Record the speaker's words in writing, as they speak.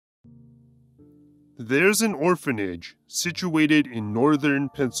There's an orphanage situated in northern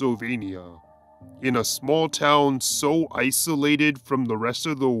Pennsylvania, in a small town so isolated from the rest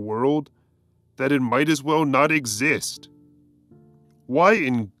of the world that it might as well not exist. Why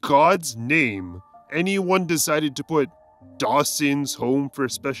in God's name anyone decided to put Dawson's Home for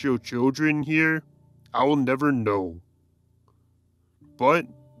Special Children here, I'll never know. But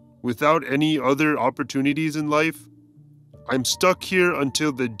without any other opportunities in life, I'm stuck here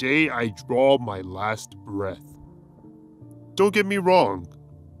until the day I draw my last breath. Don't get me wrong,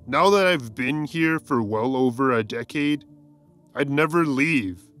 now that I've been here for well over a decade, I'd never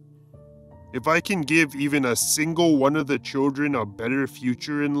leave. If I can give even a single one of the children a better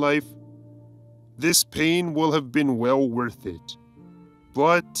future in life, this pain will have been well worth it.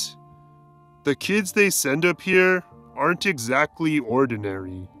 But the kids they send up here aren't exactly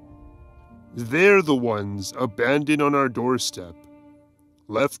ordinary. They're the ones abandoned on our doorstep,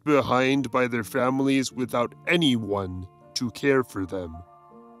 left behind by their families without anyone to care for them.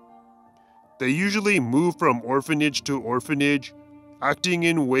 They usually move from orphanage to orphanage, acting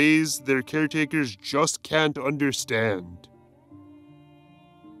in ways their caretakers just can't understand.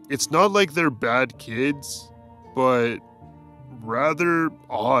 It's not like they're bad kids, but rather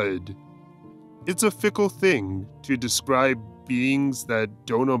odd. It's a fickle thing to describe beings that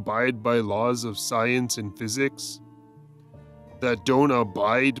don't abide by laws of science and physics, that don't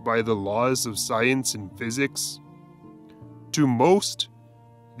abide by the laws of science and physics. To most,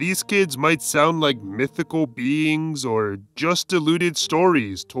 these kids might sound like mythical beings or just deluded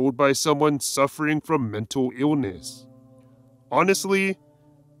stories told by someone suffering from mental illness. Honestly,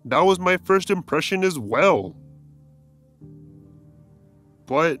 that was my first impression as well.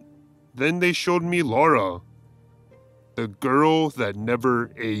 But then they showed me Laura, the girl that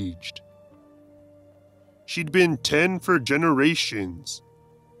never aged. She'd been 10 for generations,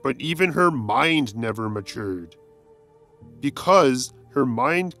 but even her mind never matured. Because her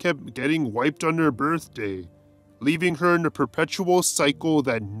mind kept getting wiped on her birthday, leaving her in a perpetual cycle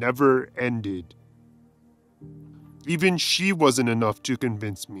that never ended. Even she wasn't enough to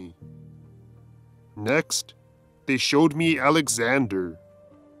convince me. Next, they showed me Alexander.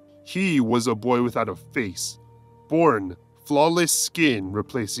 He was a boy without a face, born flawless skin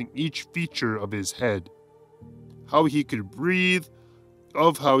replacing each feature of his head. How he could breathe,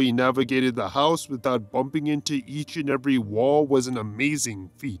 of how he navigated the house without bumping into each and every wall was an amazing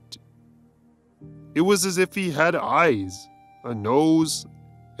feat. It was as if he had eyes, a nose,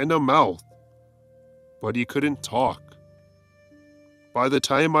 and a mouth, but he couldn't talk. By the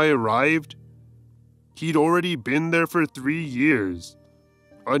time I arrived, he'd already been there for 3 years,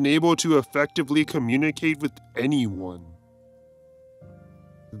 unable to effectively communicate with anyone.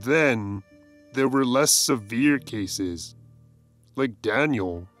 Then, there were less severe cases, like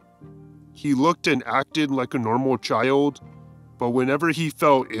Daniel. He looked and acted like a normal child, but whenever he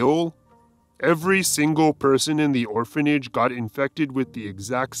fell ill, every single person in the orphanage got infected with the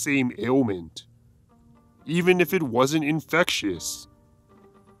exact same ailment, even if it wasn't infectious.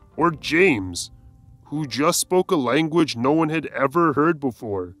 Or James, who just spoke a language no one had ever heard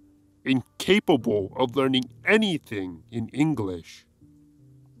before, incapable of learning anything in English.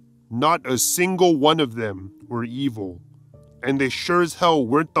 Not a single one of them were evil, and they sure as hell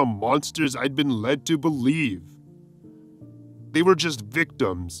weren't the monsters I'd been led to believe. They were just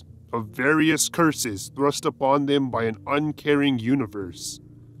victims of various curses thrust upon them by an uncaring universe.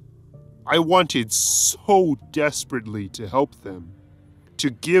 I wanted so desperately to help them, to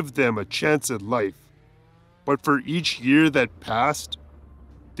give them a chance at life, but for each year that passed,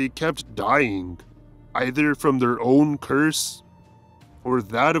 they kept dying, either from their own curse or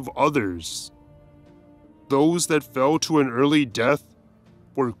that of others. Those that fell to an early death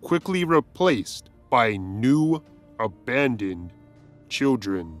were quickly replaced by new, abandoned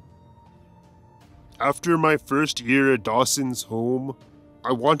children. After my first year at Dawson's Home,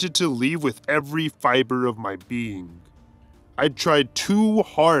 I wanted to leave with every fiber of my being. I'd tried too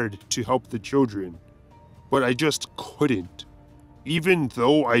hard to help the children, but I just couldn't. Even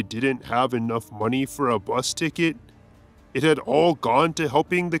though I didn't have enough money for a bus ticket, it had all gone to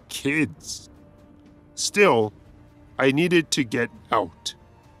helping the kids. Still, I needed to get out,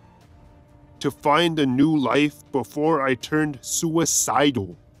 to find a new life before I turned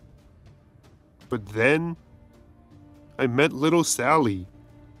suicidal. But then, I met little Sally.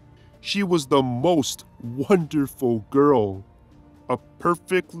 She was the most wonderful girl, a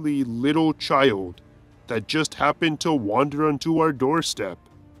perfectly little child that just happened to wander onto our doorstep.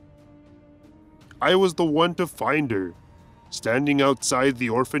 I was the one to find her, standing outside the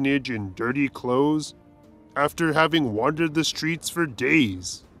orphanage in dirty clothes, after having wandered the streets for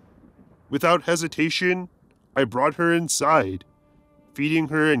days. Without hesitation, I brought her inside, feeding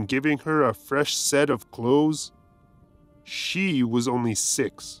her and giving her a fresh set of clothes. She was only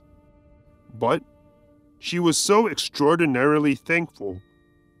 6, but she was so extraordinarily thankful,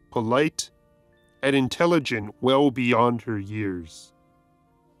 polite, and intelligent well beyond her years.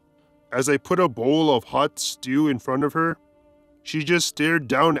 As I put a bowl of hot stew in front of her, she just stared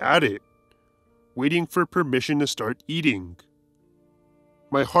down at it, waiting for permission to start eating.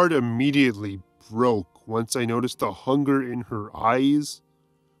 My heart immediately broke once I noticed the hunger in her eyes,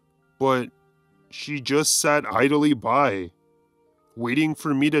 but she just sat idly by, waiting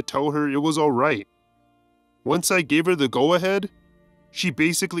for me to tell her it was all right. Once I gave her the go-ahead, she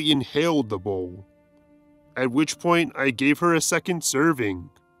basically inhaled the bowl, at which point I gave her a second serving.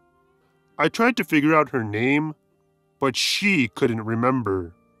 I tried to figure out her name, but she couldn't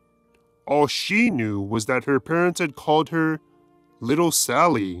remember. All she knew was that her parents had called her Little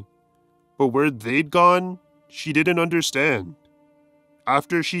Sally, but where they'd gone, she didn't understand.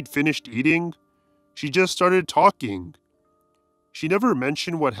 After she'd finished eating, she just started talking. She never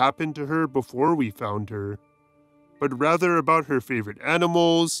mentioned what happened to her before we found her, but rather about her favorite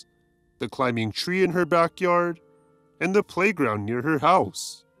animals, the climbing tree in her backyard, and the playground near her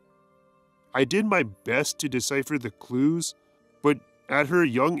house. I did my best to decipher the clues, but at her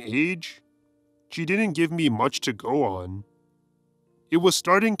young age, she didn't give me much to go on. It was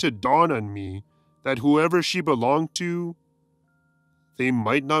starting to dawn on me that whoever she belonged to, they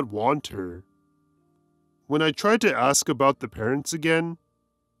might not want her. When I tried to ask about the parents again,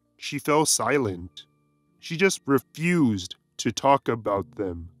 she fell silent. She just refused to talk about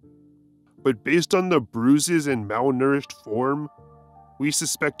them. But based on the bruises and malnourished form, we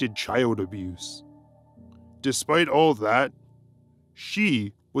suspected child abuse. Despite all that,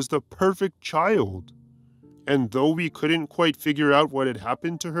 she was the perfect child. And though we couldn't quite figure out what had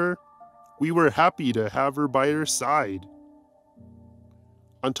happened to her, we were happy to have her by her side.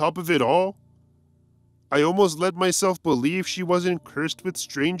 On top of it all, I almost let myself believe she wasn't cursed with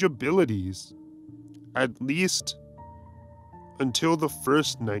strange abilities. At least, until the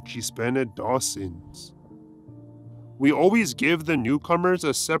first night she spent at Dawson's. We always give the newcomers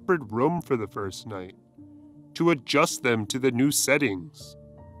a separate room for the first night, to adjust them to the new settings.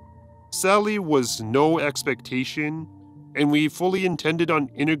 Sally was no expectation, and we fully intended on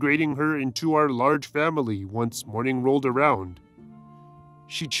integrating her into our large family once morning rolled around.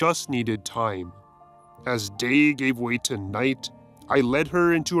 She just needed time. As day gave way to night, I led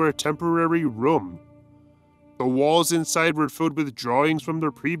her into our temporary room. The walls inside were filled with drawings from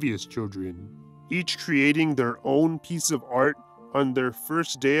their previous children, each creating their own piece of art on their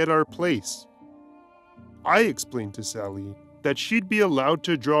first day at our place. I explained to Sally that she'd be allowed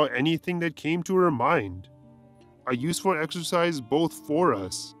to draw anything that came to her mind, a useful exercise both for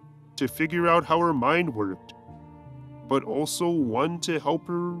us to figure out how her mind worked, but also one to help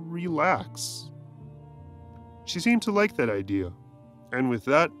her relax. She seemed to like that idea, and with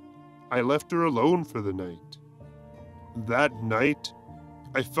that, I left her alone for the night. That night,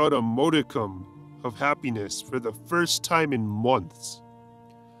 I felt a modicum of happiness for the first time in months.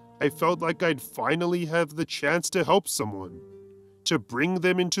 I felt like I'd finally have the chance to help someone, to bring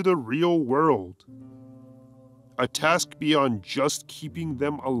them into the real world. A task beyond just keeping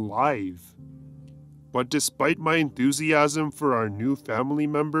them alive. But despite my enthusiasm for our new family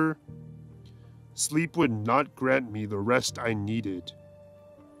member, sleep would not grant me the rest I needed.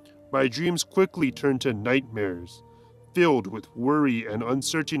 My dreams quickly turned to nightmares, filled with worry and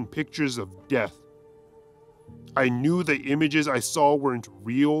uncertain pictures of death. I knew the images I saw weren't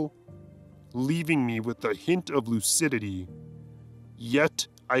real, leaving me with a hint of lucidity. Yet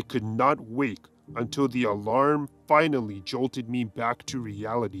I could not wake until the alarm finally jolted me back to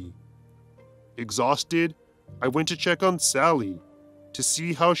reality. Exhausted, I went to check on Sally to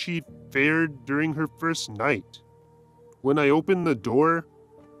see how she'd fared during her first night. When I opened the door,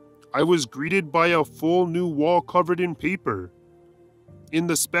 I was greeted by a full new wall covered in paper. In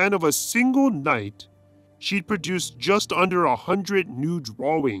the span of a single night, she'd produced just under 100 new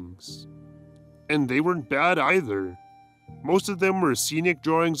drawings. And they weren't bad either. Most of them were scenic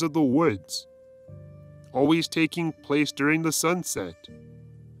drawings of the woods, always taking place during the sunset.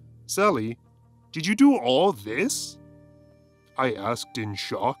 "Sally, did you do all this?" I asked in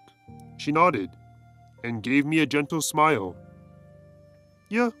shock. She nodded and gave me a gentle smile.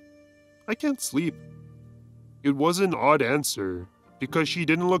 "Yeah, I can't sleep." It was an odd answer because she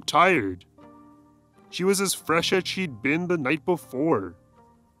didn't look tired. She was as fresh as she'd been the night before.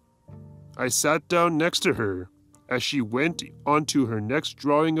 I sat down next to her as she went on to her next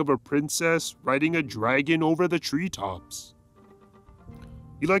drawing of a princess riding a dragon over the treetops.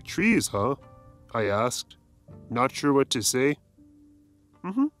 You like trees, huh? I asked, not sure what to say.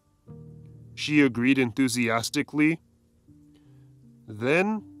 Mm-hmm. She agreed enthusiastically.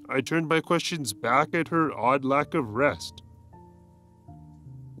 Then I turned my questions back at her odd lack of rest.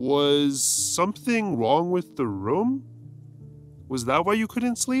 Was something wrong with the room? Was that why you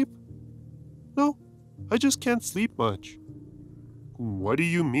couldn't sleep? No, I just can't sleep much. What do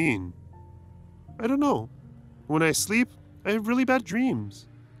you mean? I don't know. When I sleep, I have really bad dreams.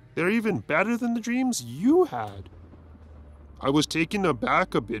 They're even better than the dreams you had. I was taken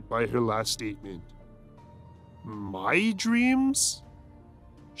aback a bit by her last statement. My dreams?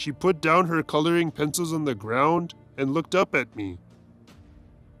 She put down her coloring pencils on the ground and looked up at me.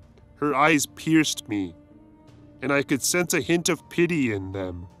 Her eyes pierced me, and I could sense a hint of pity in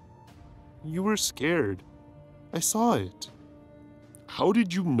them. You were scared. I saw it. How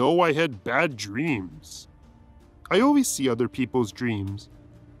did you know I had bad dreams? I always see other people's dreams,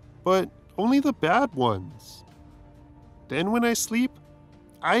 but only the bad ones. Then when I sleep,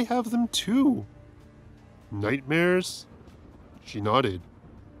 I have them too. Nightmares? She nodded.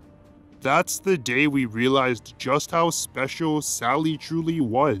 That's the day we realized just how special Sally truly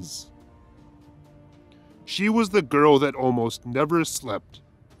was. She was the girl that almost never slept,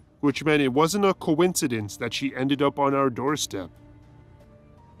 which meant it wasn't a coincidence that she ended up on our doorstep.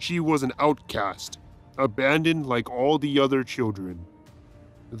 She was an outcast, abandoned like all the other children,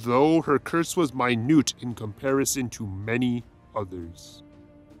 though her curse was minute in comparison to many others.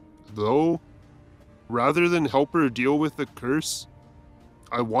 Though, rather than help her deal with the curse,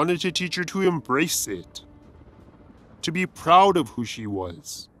 I wanted to teach her to embrace it, to be proud of who she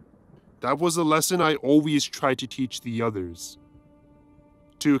was. That was a lesson I always tried to teach the others.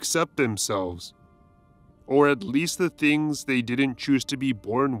 To accept themselves, or at least the things they didn't choose to be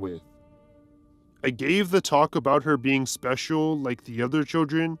born with. I gave the talk about her being special like the other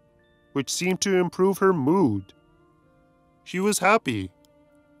children, which seemed to improve her mood. She was happy,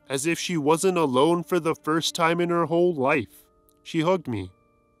 as if she wasn't alone for the first time in her whole life. She hugged me,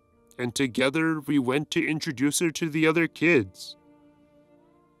 and together we went to introduce her to the other kids.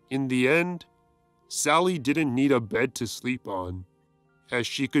 In the end, Sally didn't need a bed to sleep on, as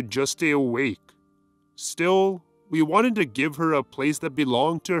she could just stay awake. Still, we wanted to give her a place that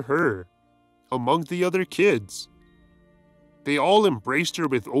belonged to her, among the other kids. They all embraced her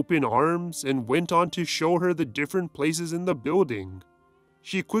with open arms and went on to show her the different places in the building.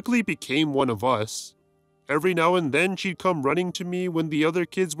 She quickly became one of us. Every now and then she'd come running to me when the other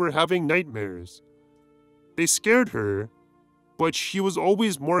kids were having nightmares. They scared her, but she was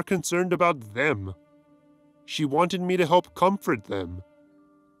always more concerned about them. She wanted me to help comfort them,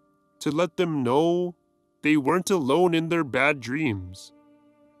 to let them know they weren't alone in their bad dreams.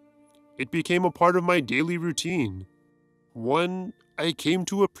 It became a part of my daily routine, one I came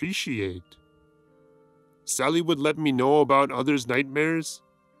to appreciate. Sally would let me know about others' nightmares,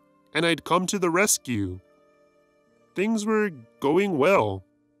 and I'd come to the rescue. Things were going well,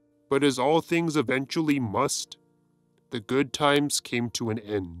 but as all things eventually must, the good times came to an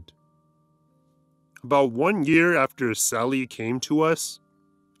end. About 1 year after Sally came to us,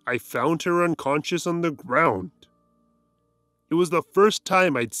 I found her unconscious on the ground. It was the first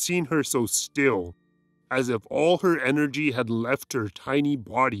time I'd seen her so still, as if all her energy had left her tiny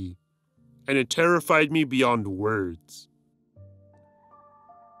body, and it terrified me beyond words.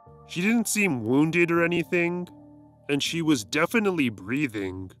 She didn't seem wounded or anything, and she was definitely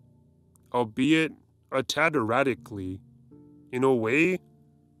breathing, albeit a tad erratically. In a way,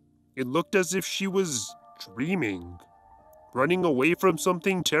 it looked as if she was dreaming, running away from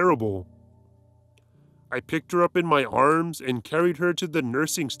something terrible. I picked her up in my arms and carried her to the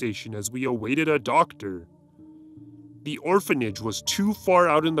nursing station as we awaited a doctor. The orphanage was too far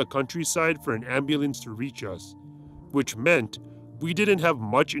out in the countryside for an ambulance to reach us, which meant we didn't have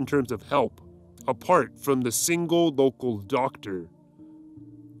much in terms of help, apart from the single local doctor.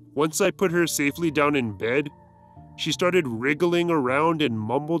 Once I put her safely down in bed, she started wriggling around and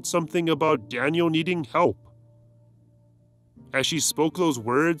mumbled something about Daniel needing help. As she spoke those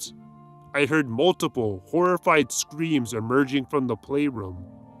words, I heard multiple horrified screams emerging from the playroom.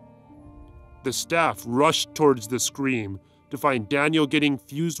 The staff rushed towards the scream to find Daniel getting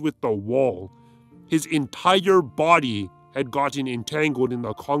fused with the wall. His entire body had gotten entangled in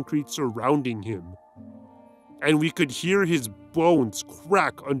the concrete surrounding him, and we could hear his bones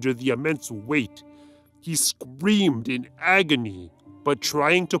crack under the immense weight. He screamed in agony, but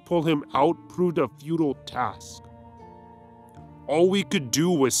trying to pull him out proved a futile task. All we could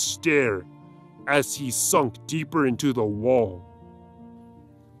do was stare as he sunk deeper into the wall.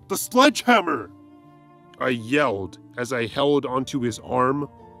 The sledgehammer! I yelled as I held onto his arm.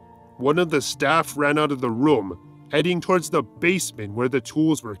 One of the staff ran out of the room, heading towards the basement where the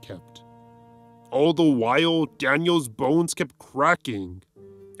tools were kept. All the while, Daniel's bones kept cracking,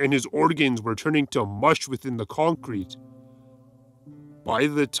 and his organs were turning to mush within the concrete. By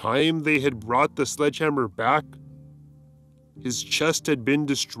the time they had brought the sledgehammer back, his chest had been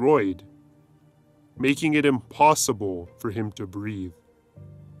destroyed, making it impossible for him to breathe.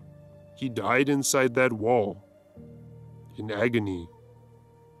 He died inside that wall, in agony,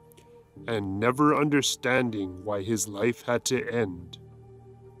 and never understanding why his life had to end.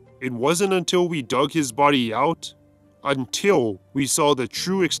 It wasn't until we dug his body out, until we saw the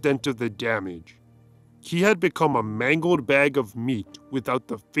true extent of the damage. He had become a mangled bag of meat without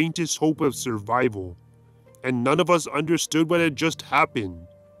the faintest hope of survival, and none of us understood what had just happened.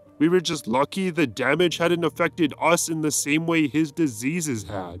 We were just lucky the damage hadn't affected us in the same way his diseases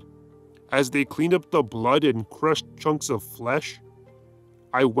had. As they cleaned up the blood and crushed chunks of flesh,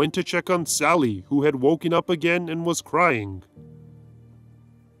 I went to check on Sally, who had woken up again and was crying.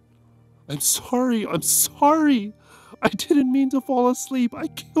 I'm sorry. I didn't mean to fall asleep. I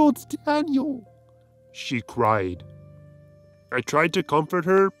killed Daniel, she cried. I tried to comfort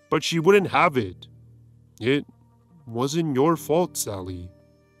her, but she wouldn't have it. It wasn't your fault, Sally,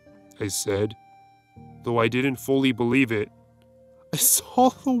 I said, though I didn't fully believe it. I saw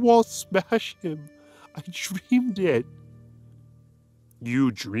the wall smash him. I dreamed it.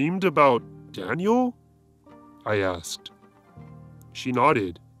 You dreamed about Daniel? I asked. She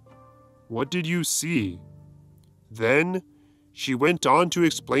nodded. What did you see? Then, she went on to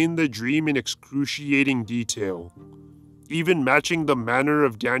explain the dream in excruciating detail, even matching the manner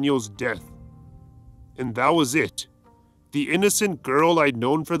of Daniel's death. And that was it. The innocent girl I'd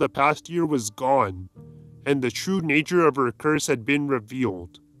known for the past year was gone, and the true nature of her curse had been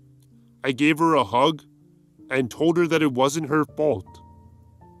revealed. I gave her a hug and told her that it wasn't her fault.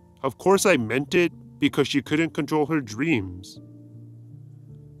 Of course I meant it because she couldn't control her dreams.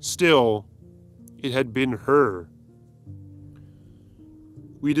 Still, it had been her.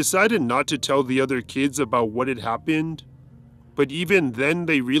 We decided not to tell the other kids about what had happened, but even then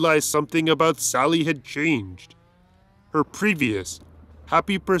they realized something about Sally had changed. Her previous,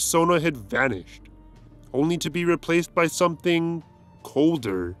 happy persona had vanished, only to be replaced by something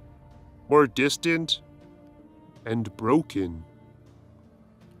colder, more distant, and broken.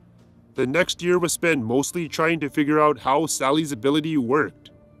 The next year was spent mostly trying to figure out how Sally's ability worked.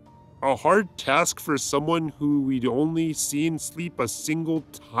 A hard task for someone who we'd only seen sleep a single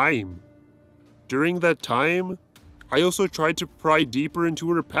time. During that time, I also tried to pry deeper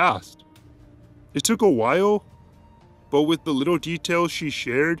into her past. It took a while, but with the little details she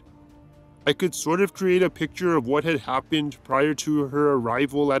shared, I could sort of create a picture of what had happened prior to her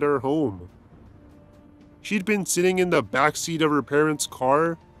arrival at our home. She'd been sitting in the backseat of her parents'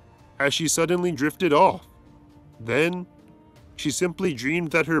 car as she suddenly drifted off. Then, she simply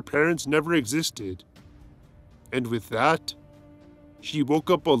dreamed that her parents never existed. And with that, she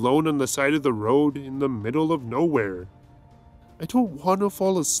woke up alone on the side of the road in the middle of nowhere. I don't want to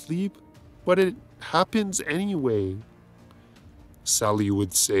fall asleep, but it happens anyway, Sally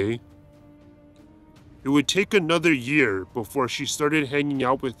would say. It would take another year before she started hanging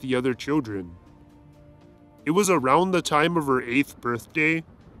out with the other children. It was around the time of her 8th birthday,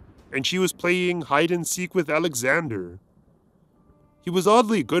 and she was playing hide and seek with Alexander. He was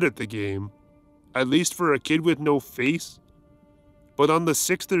oddly good at the game, at least for a kid with no face. But on the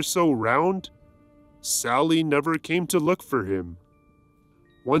 6th or so round, Sally never came to look for him.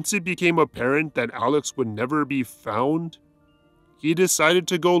 Once it became apparent that Alex would never be found, he decided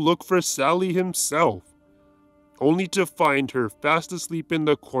to go look for Sally himself, only to find her fast asleep in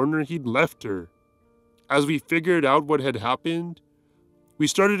the corner he'd left her. As we figured out what had happened, we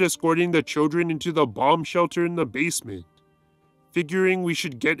started escorting the children into the bomb shelter in the basement, figuring we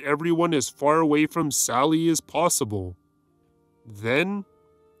should get everyone as far away from Sally as possible. Then,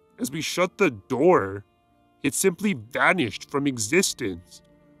 as we shut the door, it simply vanished from existence,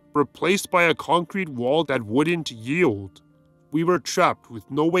 replaced by a concrete wall that wouldn't yield. We were trapped with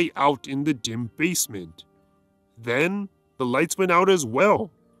no way out in the dim basement. Then, the lights went out as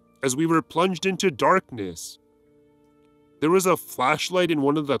well, as we were plunged into darkness. There was a flashlight in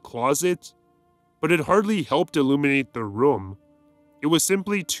one of the closets, but it hardly helped illuminate the room. It was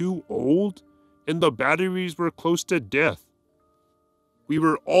simply too old, and the batteries were close to death. We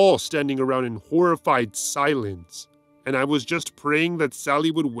were all standing around in horrified silence, and I was just praying that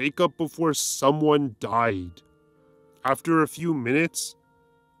Sally would wake up before someone died. After a few minutes,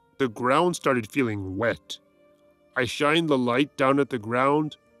 the ground started feeling wet. I shined the light down at the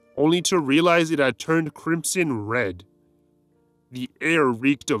ground, only to realize it had turned crimson red. The air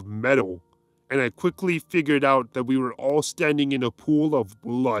reeked of metal, and I quickly figured out that we were all standing in a pool of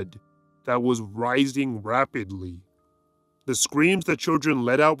blood that was rising rapidly. The screams the children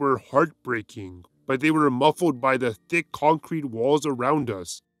let out were heartbreaking, but they were muffled by the thick concrete walls around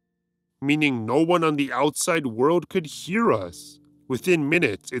us, meaning no one on the outside world could hear us. Within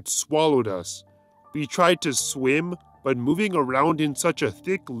minutes, it swallowed us. We tried to swim, but moving around in such a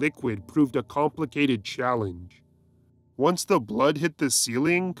thick liquid proved a complicated challenge. Once the blood hit the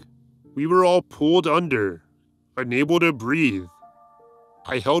ceiling, we were all pulled under, unable to breathe.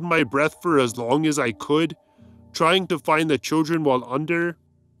 I held my breath for as long as I could, trying to find the children while under,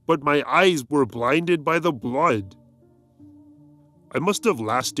 but my eyes were blinded by the blood. I must have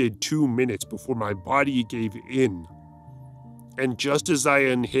lasted 2 minutes before my body gave in. And just as I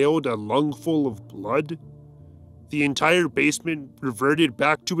inhaled a lungful of blood, the entire basement reverted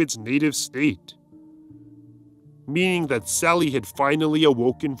back to its native state, meaning that Sally had finally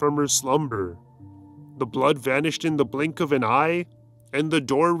awoken from her slumber. The blood vanished in the blink of an eye, and the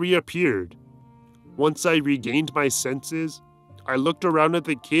door reappeared. Once I regained my senses, I looked around at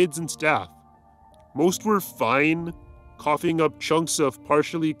the kids and staff. Most were fine, coughing up chunks of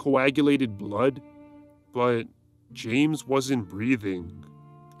partially coagulated blood, but James wasn't breathing.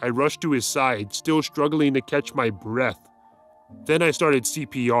 I rushed to his side, still struggling to catch my breath. Then I started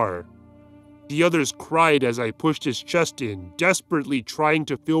CPR. The others cried as I pushed his chest in, desperately trying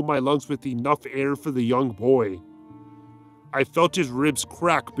to fill my lungs with enough air for the young boy. I felt his ribs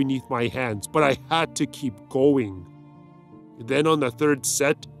crack beneath my hands, but I had to keep going. Then on the third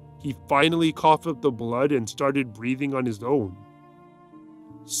set, he finally coughed up the blood and started breathing on his own.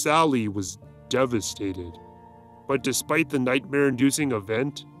 Sally was devastated, but despite the nightmare-inducing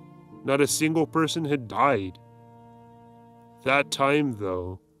event, not a single person had died. That time,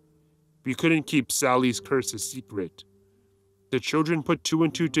 though, we couldn't keep Sally's curse a secret. The children put 2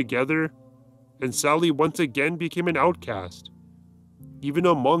 and 2 together, and Sally once again became an outcast, even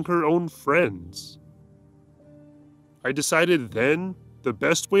among her own friends. I decided then the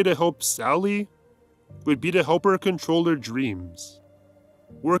best way to help Sally would be to help her control her dreams,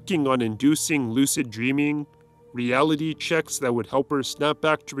 working on inducing lucid dreaming, reality checks that would help her snap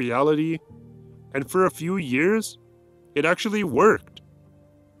back to reality, and for a few years, it actually worked.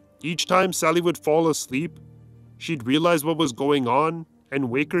 Each time Sally would fall asleep, she'd realize what was going on and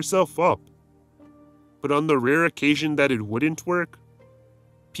wake herself up. But on the rare occasion that it wouldn't work,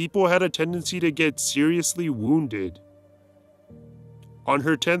 people had a tendency to get seriously wounded. On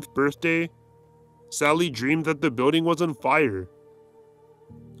her 10th birthday, Sally dreamed that the building was on fire.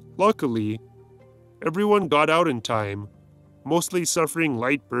 Luckily, everyone got out in time, mostly suffering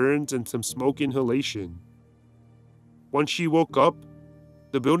light burns and some smoke inhalation. Once she woke up,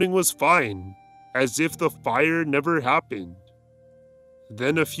 the building was fine, as if the fire never happened.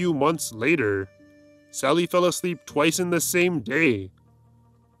 Then a few months later, Sally fell asleep twice in the same day.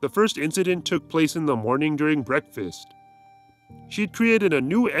 The first incident took place in the morning during breakfast. She'd created a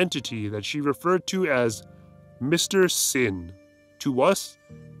new entity that she referred to as Mr. Sin. To us,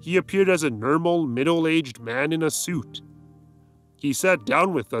 he appeared as a normal, middle-aged man in a suit. He sat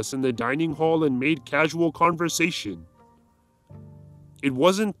down with us in the dining hall and made casual conversation. It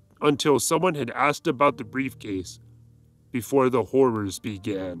wasn't until someone had asked about the briefcase before the horrors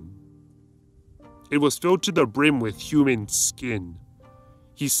began. It was filled to the brim with human skin.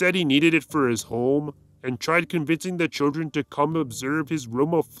 He said he needed it for his home and tried convincing the children to come observe his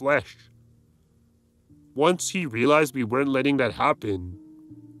room of flesh. Once he realized we weren't letting that happen,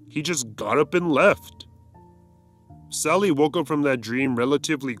 he just got up and left. Sally woke up from that dream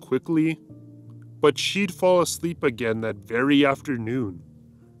relatively quickly, but she'd fall asleep again that very afternoon.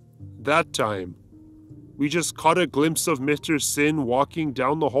 That time, we just caught a glimpse of Mr. Sin walking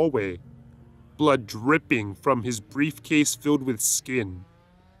down the hallway, blood dripping from his briefcase filled with skin.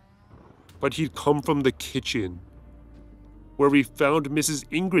 But he'd come from the kitchen, where we found Mrs.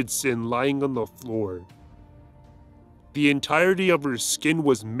 Ingrid Sin lying on the floor. The entirety of her skin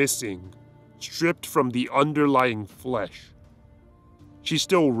was missing, stripped from the underlying flesh. She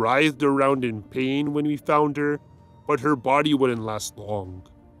still writhed around in pain when we found her, but her body wouldn't last long.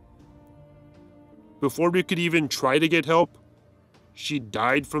 Before we could even try to get help, she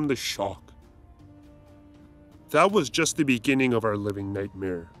died from the shock. That was just the beginning of our living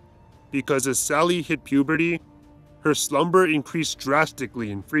nightmare, because as Sally hit puberty, her slumber increased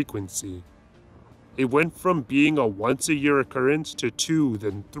drastically in frequency. It went from being a once-a-year occurrence to 2,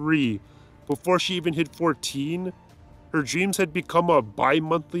 then 3. Before she even hit 14, her dreams had become a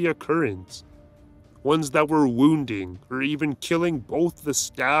bi-monthly occurrence. ones that were wounding or even killing both the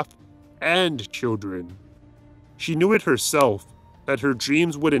staff and children. She knew it herself, that her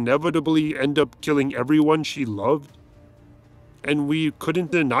dreams would inevitably end up killing everyone she loved, and we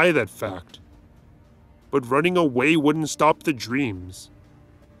couldn't deny that fact. But running away wouldn't stop the dreams.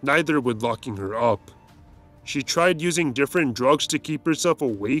 Neither would locking her up. She tried using different drugs to keep herself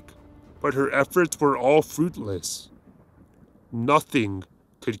awake, but her efforts were all fruitless. Nothing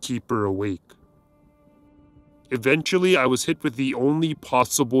could keep her awake. Eventually, I was hit with the only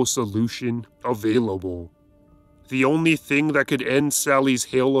possible solution available. The only thing that could end Sally's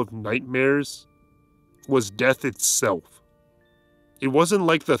hail of nightmares was death itself. It wasn't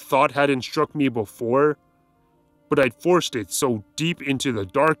like the thought hadn't struck me before, but I'd forced it so deep into the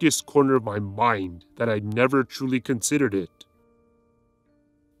darkest corner of my mind that I'd never truly considered it.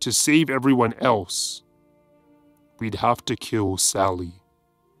 To save everyone else, we'd have to kill Sally.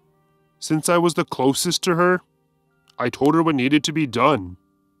 Since I was the closest to her, I told her what needed to be done.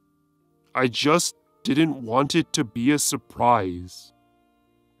 I just didn't want it to be a surprise.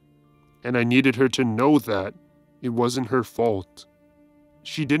 And I needed her to know that it wasn't her fault.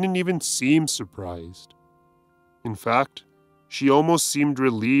 She didn't even seem surprised. In fact, she almost seemed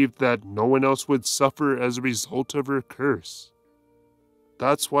relieved that no one else would suffer as a result of her curse.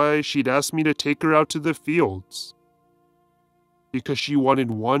 That's why she'd asked me to take her out to the fields. Because she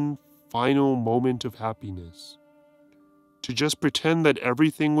wanted one final moment of happiness. To just pretend that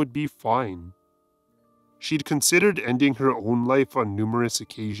everything would be fine. She'd considered ending her own life on numerous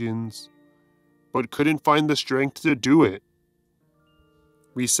occasions, but couldn't find the strength to do it.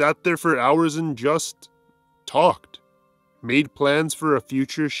 We sat there for hours and just talked, made plans for a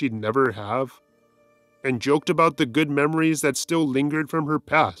future she'd never have, and joked about the good memories that still lingered from her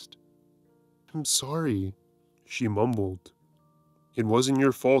past. "I'm sorry," she mumbled. "It wasn't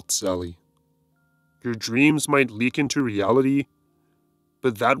your fault, Sally. Your dreams might leak into reality,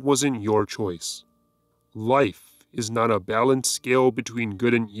 but that wasn't your choice. Life is not a balanced scale between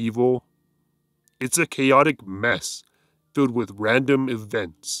good and evil. It's a chaotic mess filled with random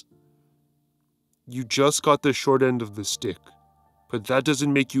events. You just got the short end of the stick, but that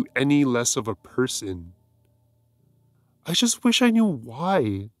doesn't make you any less of a person. I just wish I knew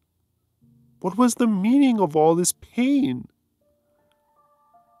why. What was the meaning of all this pain?"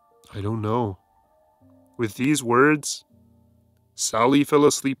 "I don't know." With these words, Sally fell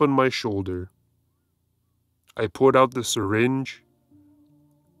asleep on my shoulder. I pulled out the syringe,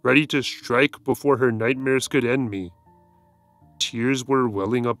 ready to strike before her nightmares could end me. Tears were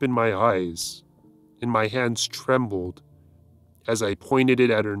welling up in my eyes, and my hands trembled as I pointed it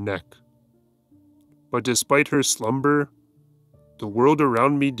at her neck. But despite her slumber, the world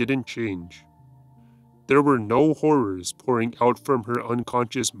around me didn't change. There were no horrors pouring out from her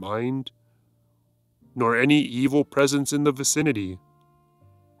unconscious mind, nor any evil presence in the vicinity.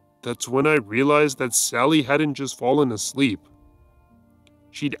 That's when I realized that Sally hadn't just fallen asleep.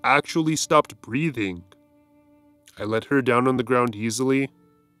 She'd actually stopped breathing. I let her down on the ground easily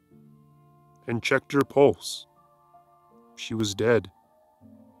and checked her pulse. She was dead.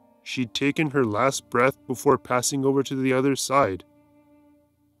 She'd taken her last breath before passing over to the other side.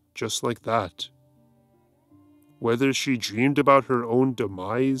 Just like that. Whether she dreamed about her own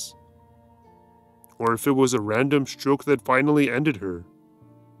demise, or if it was a random stroke that finally ended her,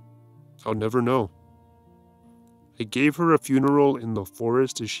 I'll never know. I gave her a funeral in the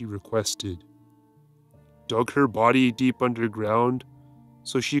forest as she requested, dug her body deep underground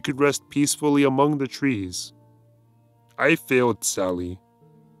so she could rest peacefully among the trees. I failed Sally,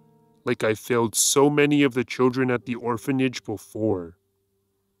 like I failed so many of the children at the orphanage before.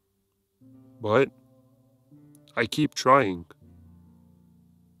 But I keep trying.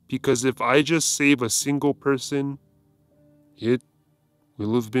 Because if I just save a single person, it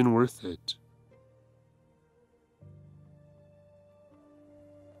will have been worth it.